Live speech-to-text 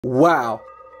Wow.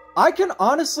 I can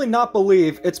honestly not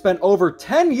believe it's been over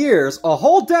 10 years, a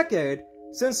whole decade,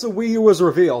 since the Wii U was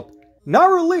revealed. Not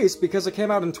released because it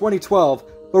came out in 2012,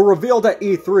 but revealed at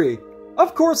E3.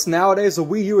 Of course, nowadays the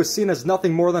Wii U is seen as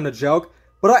nothing more than a joke,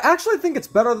 but I actually think it's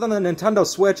better than the Nintendo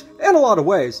Switch in a lot of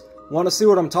ways. Want to see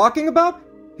what I'm talking about?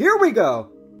 Here we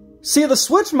go! See, the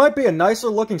Switch might be a nicer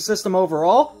looking system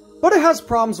overall, but it has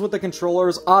problems with the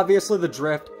controllers, obviously the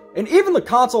drift, and even the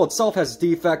console itself has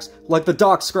defects, like the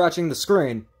dock scratching the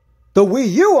screen. The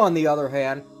Wii U, on the other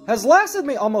hand, has lasted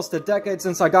me almost a decade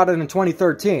since I got it in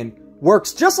 2013.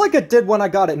 Works just like it did when I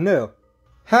got it new.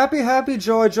 Happy, happy,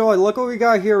 joy, joy, look what we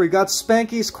got here, we got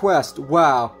Spanky's Quest,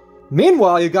 wow.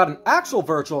 Meanwhile, you got an actual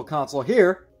virtual console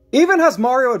here. Even has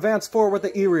Mario Advance 4 with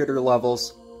the e-reader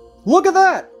levels. Look at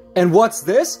that! And what's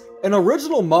this? An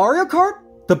original Mario Kart?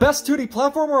 The best 2D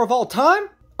platformer of all time?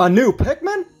 A new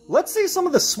Pikmin? Let's see some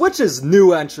of the Switch's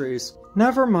new entries.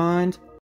 Never mind.